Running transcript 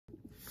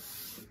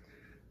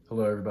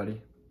Hello everybody,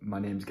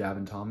 my name is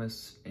Gavin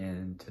Thomas,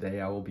 and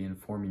today I will be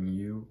informing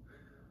you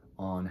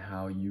on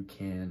how you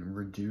can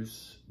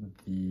reduce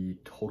the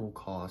total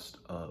cost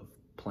of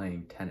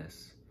playing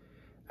tennis.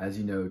 As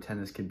you know,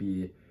 tennis can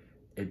be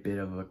a bit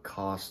of a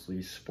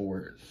costly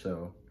sport,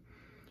 so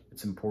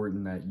it's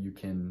important that you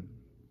can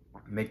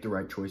make the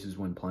right choices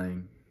when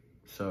playing.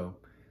 So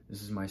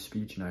this is my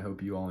speech and I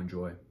hope you all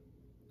enjoy.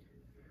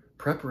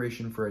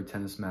 Preparation for a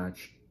tennis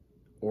match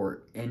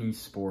or any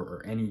sport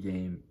or any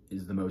game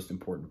is the most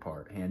important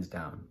part, hands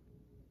down.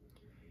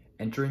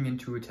 Entering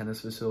into a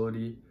tennis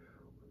facility,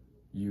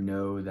 you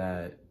know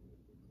that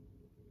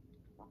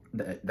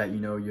you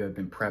know you have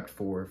been prepped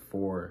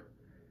for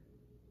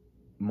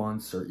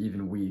months or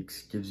even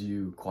weeks gives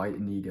you quite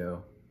an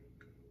ego.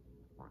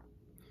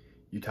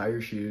 You tie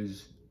your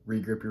shoes,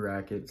 re-grip your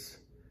rackets,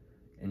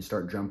 and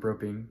start jump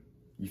roping.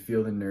 You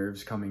feel the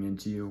nerves coming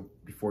into you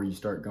before you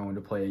start going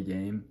to play a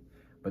game,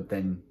 but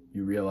then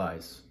you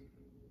realize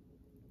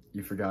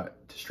you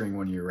forgot to string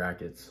one of your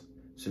rackets.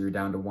 So you're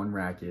down to one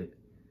racket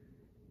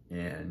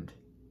and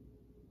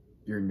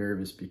you're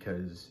nervous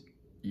because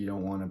you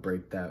don't want to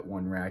break that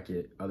one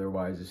racket.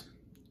 Otherwise,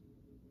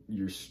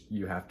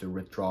 you have to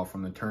withdraw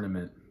from the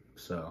tournament.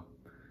 So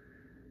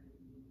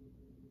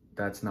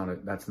that's not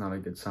a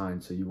good sign.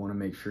 So you want to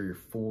make sure you're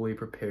fully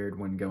prepared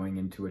when going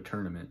into a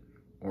tournament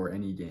or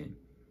any game.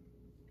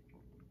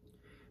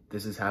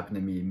 This has happened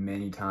to me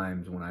many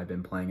times when I've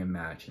been playing a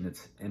match, and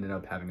it's ended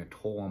up having a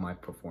toll on my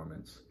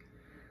performance.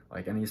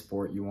 Like any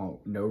sport, you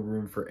want no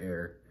room for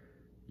error.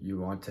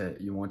 You want to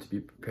be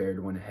prepared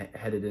when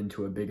headed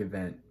into a big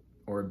event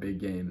or a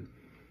big game.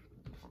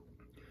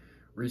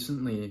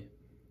 Recently,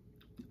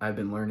 I've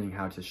been learning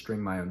how to string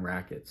my own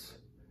rackets,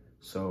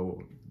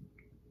 so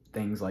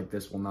things like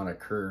this will not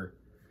occur,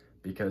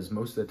 because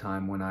most of the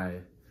time when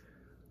I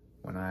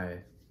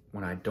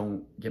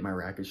don't get my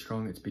racket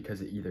strung, it's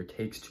because it either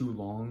takes too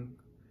long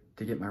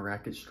to get my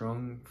racket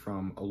strung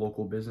from a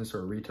local business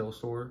or a retail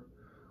store,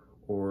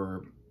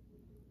 or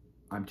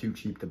I'm too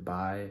cheap to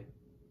buy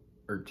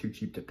or too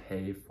cheap to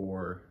pay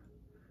for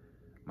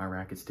my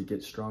rackets to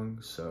get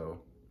strung.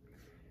 So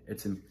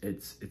it's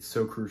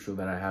so crucial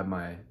that I have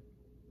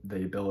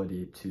the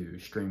ability to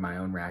string my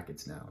own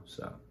rackets now.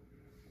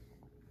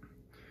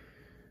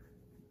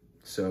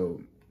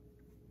 So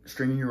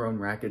stringing your own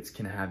rackets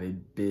can have a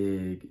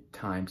big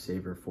time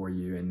saver for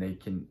you, and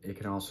it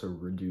can also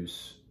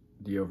reduce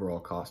the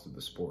overall cost of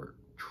the sport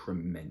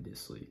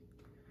tremendously.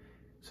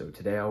 So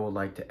today I would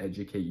like to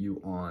educate you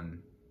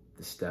on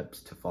the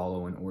steps to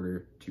follow in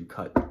order to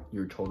cut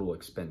your total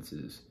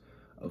expenses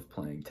of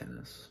playing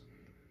tennis.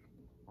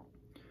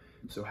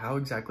 So how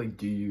exactly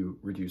do you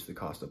reduce the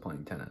cost of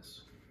playing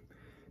tennis?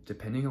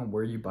 Depending on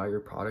where you buy your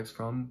products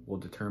from will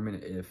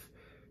determine if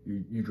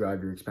you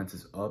drive your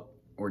expenses up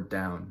or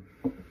down.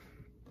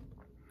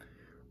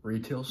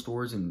 Retail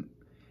stores and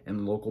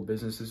local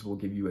businesses will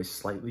give you a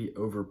slightly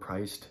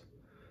overpriced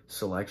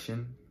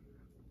selection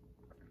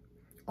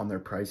on their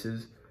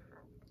prices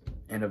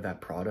and of that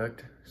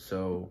product.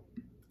 So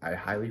I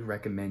highly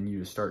recommend you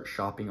to start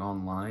shopping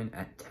online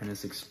at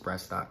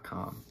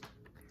tennisexpress.com.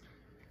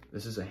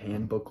 This is a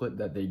hand booklet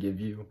that they give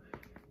you,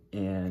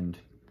 and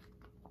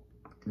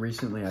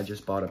recently I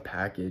just bought a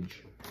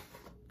package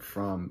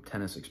from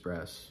Tennis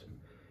Express,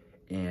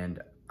 and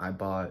I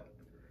bought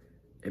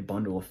a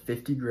bundle of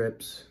 50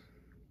 grips,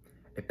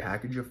 a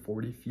package of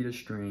 40 feet of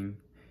string,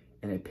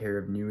 and a pair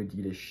of new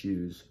Adidas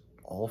shoes,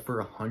 all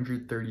for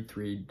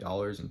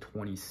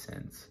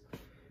 $133.20.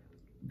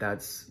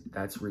 That's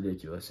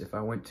ridiculous. If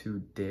I went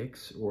to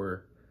Dick's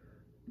or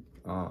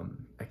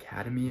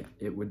Academy,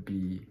 it would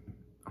be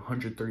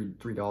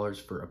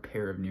 $133 for a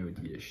pair of new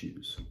Adidas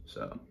shoes.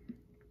 So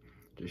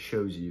just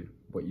shows you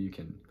what you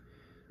can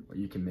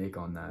make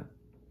on that.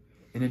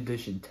 In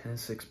addition,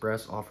 Tennis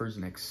Express offers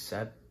an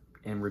accept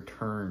and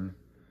return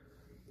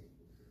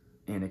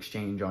and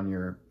exchange on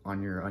your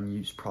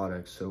unused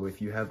products. So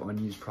if you have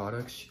unused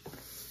products,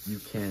 you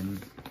can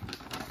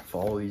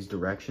follow these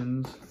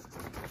directions.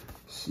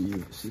 See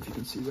if you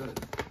can see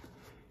that.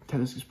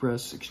 Tennis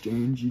Express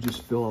exchange, you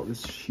just fill out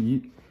this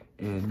sheet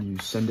and you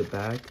send it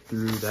back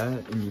through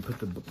that, and you put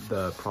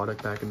the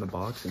product back in the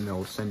box, and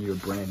they'll send you a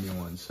brand new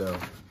one. So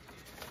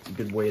it's a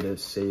good way to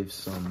save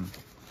some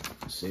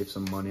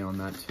money on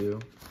that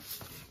too.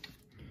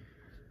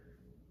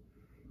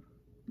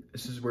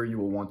 This is where you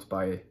will want to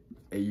buy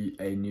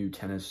a new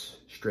tennis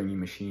stringing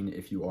machine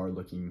if you are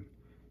looking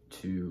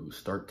to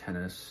start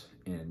tennis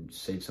and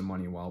save some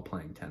money while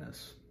playing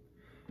tennis.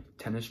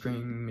 Tennis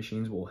stringing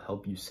machines will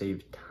help you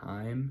save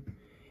time,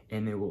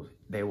 and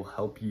they will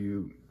help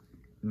you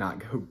not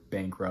go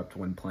bankrupt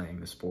when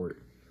playing the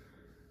sport.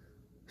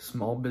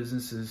 Small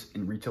businesses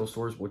and retail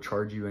stores will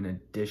charge you an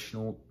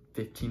additional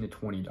 $15 to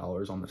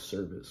 $20 on the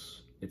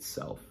service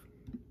itself.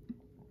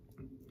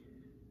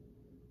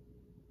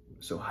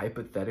 So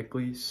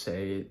hypothetically,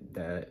 say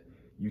that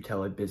you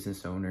tell a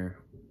business owner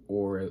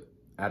or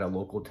at a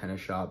local tennis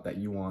shop that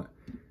you want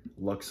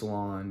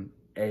Luxilon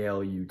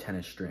ALU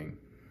tennis string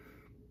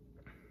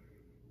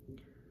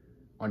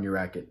on your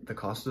racket. The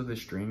cost of the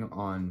string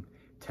on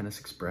Tennis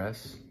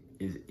Express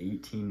is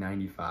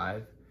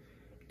 $18.95,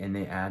 and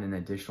they add an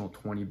additional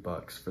 20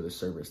 bucks for the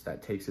service.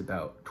 That takes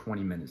about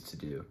 20 minutes to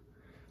do.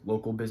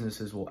 Local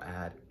businesses will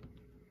add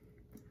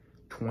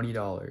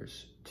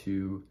 $20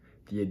 to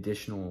the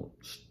additional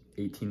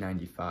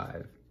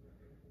 $18.95.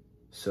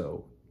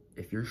 So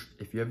if you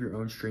have your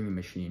own stringing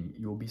machine,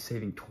 you'll be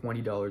saving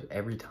 $20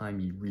 every time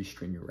you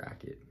restring your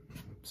racket.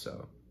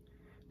 So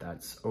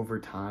that's, over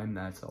time,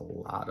 that's a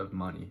lot of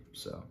money.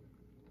 So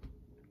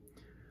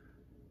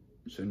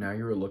now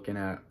you're looking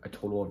at a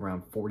total of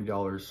around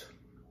 $40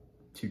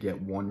 to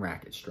get one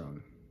racket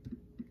strung.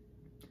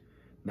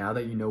 Now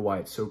that you know why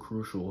it's so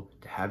crucial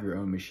to have your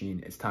own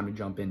machine, it's time to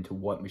jump into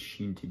what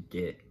machine to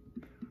get.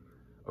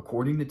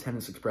 According to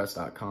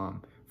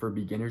tennisexpress.com, for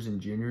beginners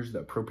and juniors, the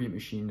appropriate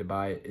machine to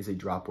buy is a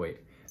drop weight.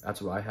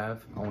 That's what I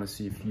have. I want to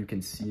see if you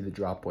can see the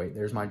drop weight.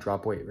 There's my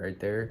drop weight right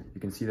there. You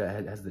can see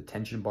that it has the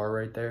tension bar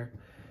right there.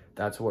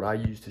 That's what I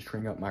use to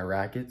string up my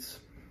rackets.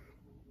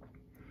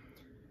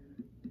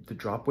 The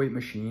drop weight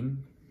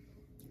machine,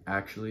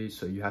 actually,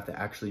 so you have to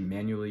actually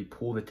manually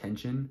pull the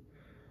tension.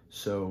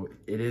 So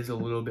it is a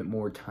little bit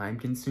more time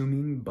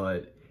consuming,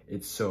 but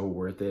it's so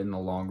worth it in the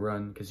long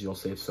run because you'll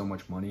save so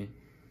much money.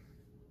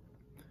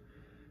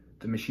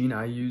 The machine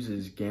I use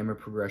is Gamma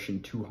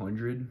Progression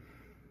 200,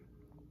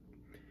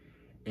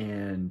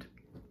 and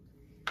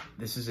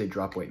this is a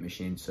drop weight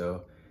machine.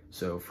 So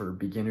for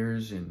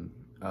beginners and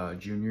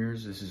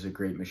juniors, this is a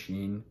great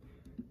machine.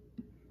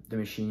 The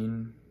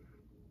machine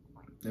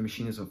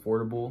is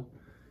affordable.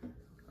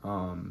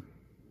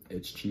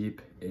 It's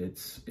cheap.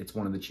 It's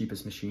one of the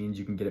cheapest machines.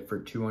 You can get it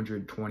for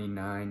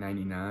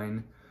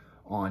 $229.99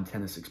 on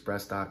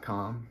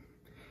tennisexpress.com.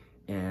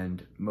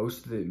 And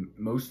most of the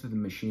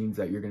machines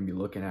that you're going to be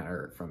looking at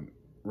are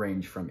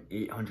range from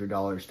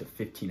 $800 to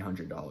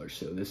 $1,500.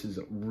 So this is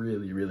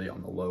really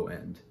on the low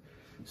end.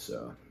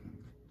 So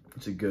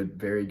it's a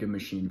very good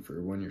machine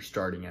for when you're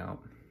starting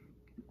out.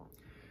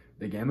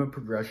 The Gamma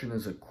Progression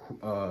is a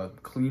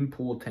clean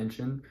pull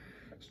tension.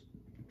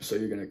 So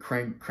you're gonna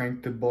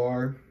crank the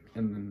bar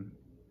and then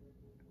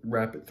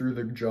wrap it through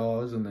the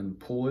jaws and then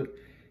pull it,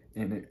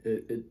 and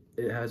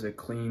it has a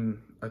clean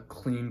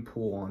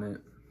pull on it.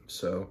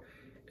 So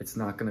it's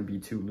not gonna be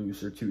too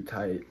loose or too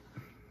tight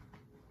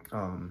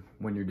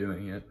when you're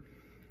doing it.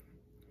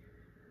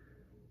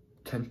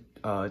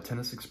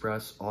 Tennis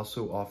Express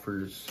also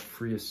offers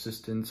free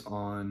assistance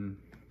on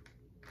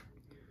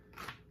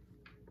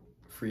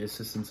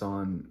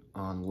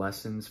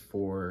lessons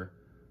for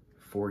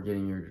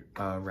getting your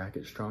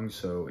racket strung.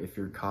 So if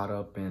you're caught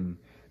up in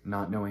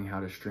not knowing how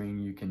to string,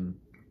 you can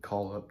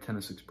call up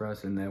Tennis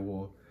Express and they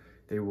will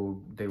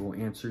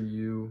answer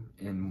you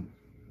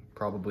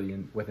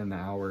within the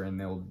hour, and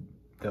they'll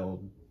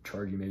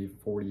charge you maybe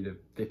 $40 to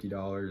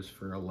 $50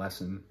 for a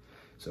lesson.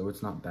 So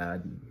it's not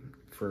bad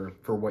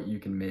for what you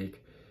can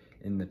make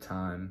in the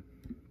time.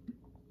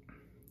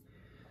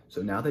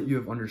 So now that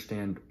you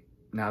understand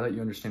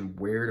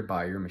where to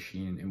buy your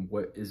machine and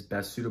what is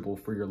best suitable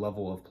for your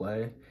level of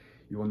play,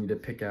 you will need to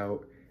pick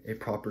out a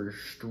proper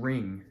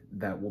string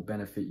that will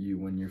benefit you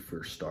when you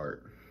first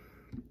start.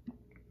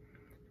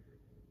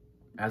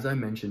 As I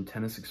mentioned,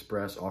 Tennis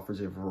Express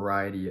offers a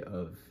variety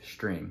of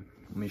string.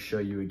 Let me show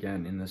you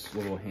again in this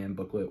little hand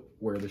booklet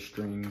where the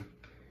string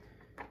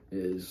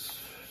is.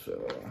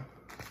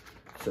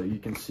 So you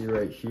can see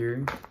right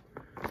here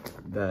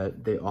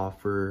that they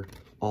offer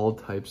all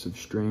types of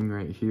string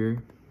right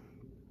here.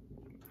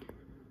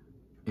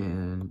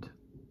 And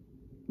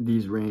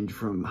these range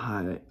from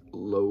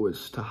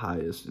lowest to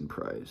highest in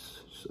price.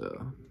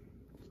 So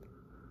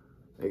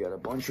they got a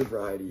bunch of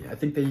variety. I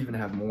think they even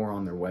have more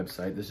on their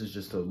website. This is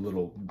just a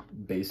little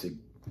basic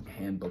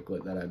hand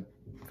booklet that I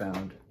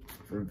found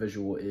for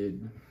visual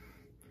aid.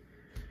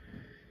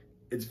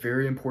 It's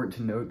very important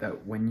to note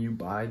that when you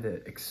buy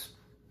when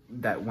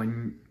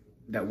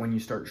you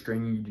start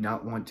stringing, you do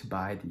not want to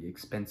buy the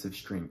expensive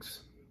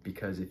strings,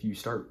 because if you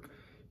start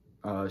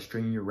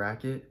stringing your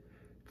racket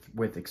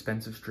with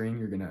expensive string,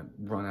 you're gonna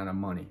run out of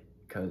money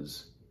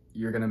because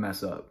you're gonna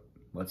mess up.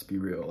 Let's be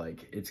real.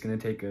 Like, it's gonna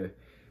take a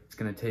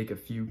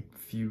few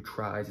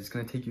tries. It's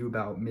gonna take you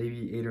about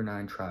maybe 8 or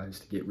 9 tries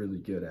to get really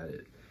good at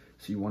it.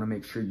 So you want to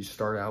make sure you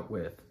start out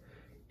with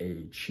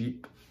a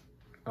cheap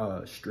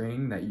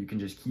string that you can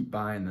just keep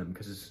buying them,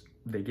 because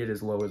they get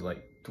as low as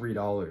like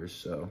 $3.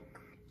 So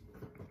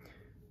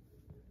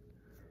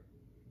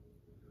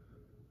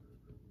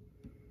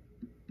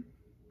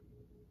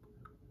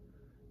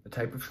the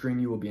type of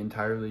string will be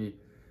entirely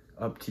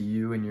up to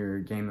you and your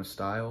game of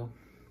style.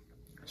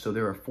 So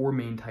there are 4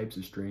 main types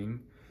of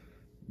string.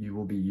 You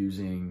will be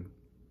using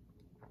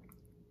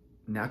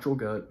natural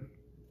gut,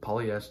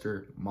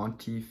 polyester,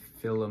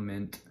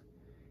 multi-filament,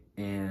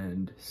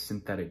 and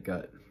synthetic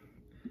gut.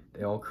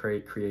 They all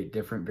create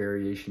different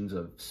variations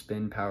of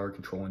spin, power,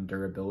 control, and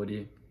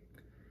durability.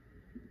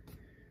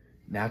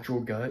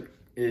 Natural gut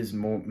is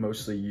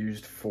mostly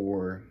used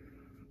for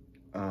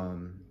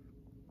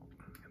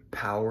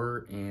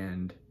power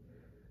and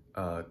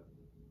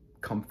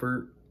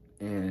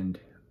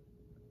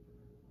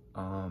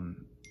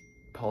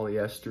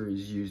polyester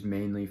is used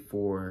mainly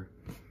for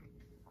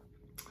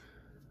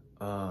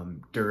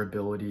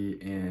durability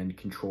and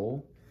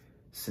control.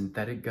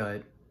 Synthetic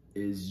gut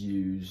is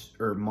used,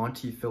 or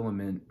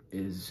multi-filament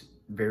is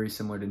very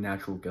similar to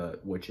natural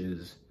gut, which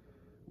is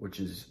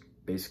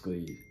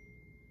basically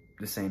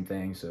the same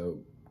thing. So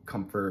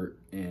comfort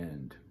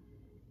and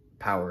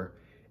power.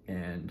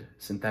 And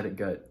synthetic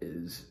gut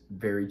is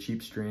very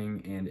cheap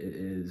string, and it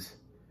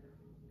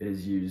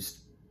is used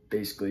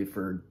basically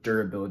for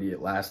durability.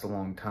 It lasts a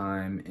long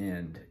time,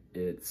 and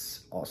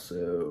it's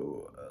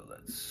also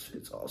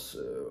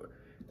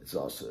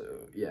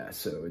yeah,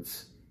 so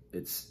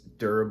it's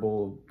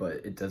durable,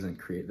 but it doesn't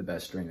create the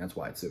best string. That's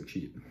why it's so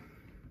cheap.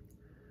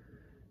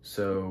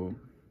 So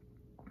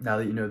now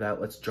that you know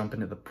that, let's jump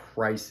into the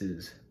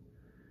prices.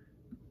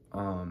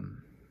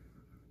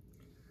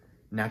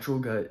 Natural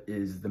gut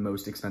is the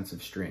most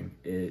expensive string.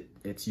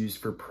 It's used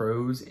for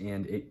pros,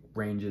 and it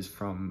ranges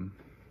from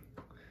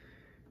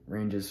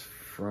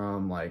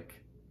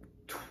like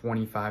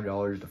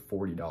 $25 to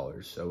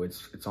 $40. So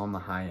it's on the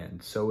high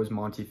end. So is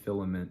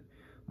multi-filament.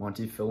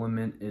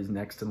 Multi-filament is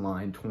next in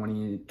line,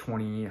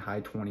 20,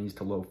 high 20s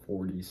to low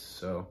 40s.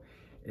 So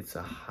it's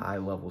a high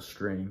level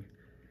string.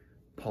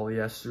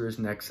 Polyester is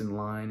next in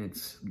line. It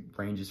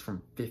ranges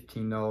from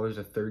 $15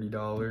 to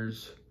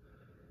 $30.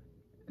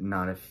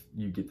 Not if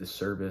you get the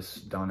service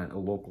done at a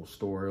local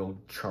store,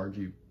 it'll charge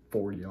you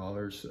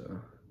 $40. So,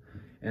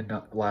 and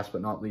last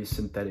but not least,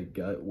 synthetic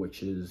gut,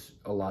 which is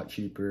a lot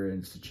cheaper,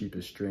 and it's the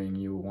cheapest string.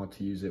 You will want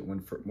to use it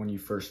when you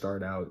first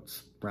start out.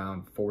 It's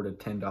around $4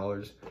 to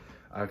 $10.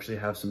 I actually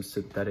have some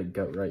synthetic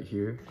gut right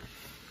here.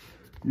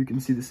 You can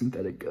see the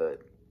synthetic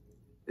gut.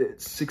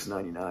 It's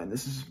 $6.99.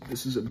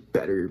 This is a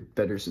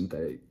better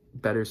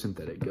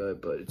synthetic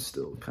gut, but it's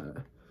still kind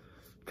of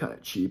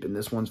cheap. And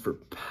this one's for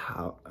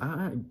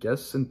I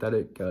guess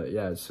synthetic gut.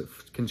 Yeah, it's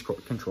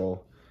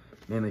control,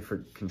 mainly for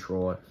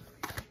control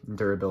and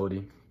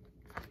durability.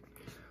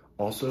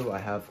 Also,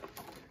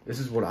 this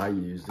is what I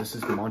use. This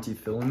is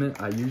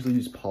multi-filament. I usually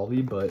use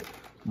poly, but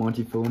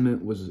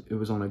multi-filament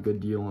was on a good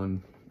deal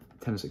on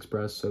Tennis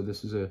Express, so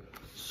this is a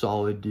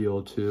solid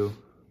deal too.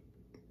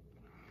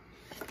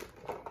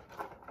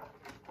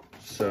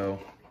 So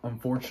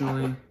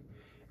unfortunately,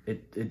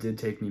 it did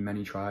take me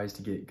many tries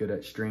to get good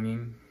at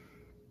stringing,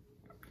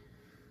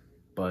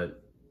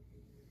 but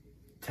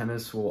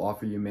tennis will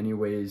offer you many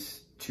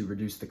ways to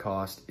reduce the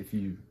cost if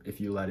you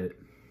let it.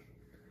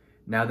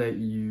 Now that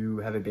you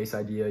have a base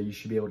idea, you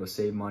should be able to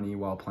save money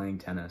while playing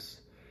tennis.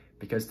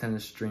 Because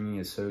tennis stringing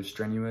is so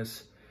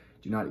strenuous,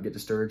 do not get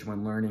discouraged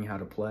when learning how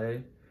to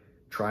play.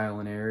 Trial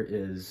and error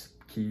is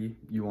key.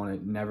 You want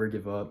to never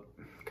give up,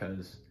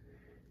 because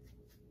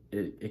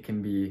it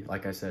can be,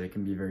 like I said, it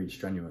can be very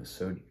strenuous.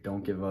 So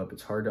don't give up.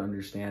 It's hard to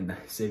understand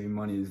that saving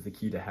money is the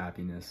key to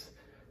happiness.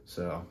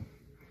 So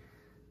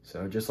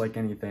just like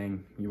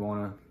anything, you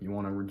wanna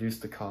reduce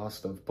the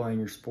cost of playing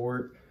your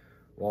sport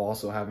while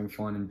also having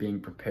fun and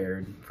being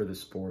prepared for the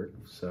sport.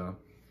 So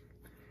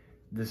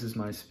this is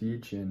my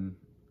speech, and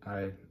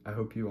I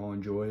hope you all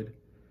enjoyed.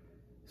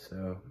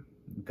 So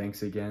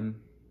thanks again.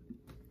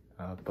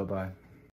 Bye-bye.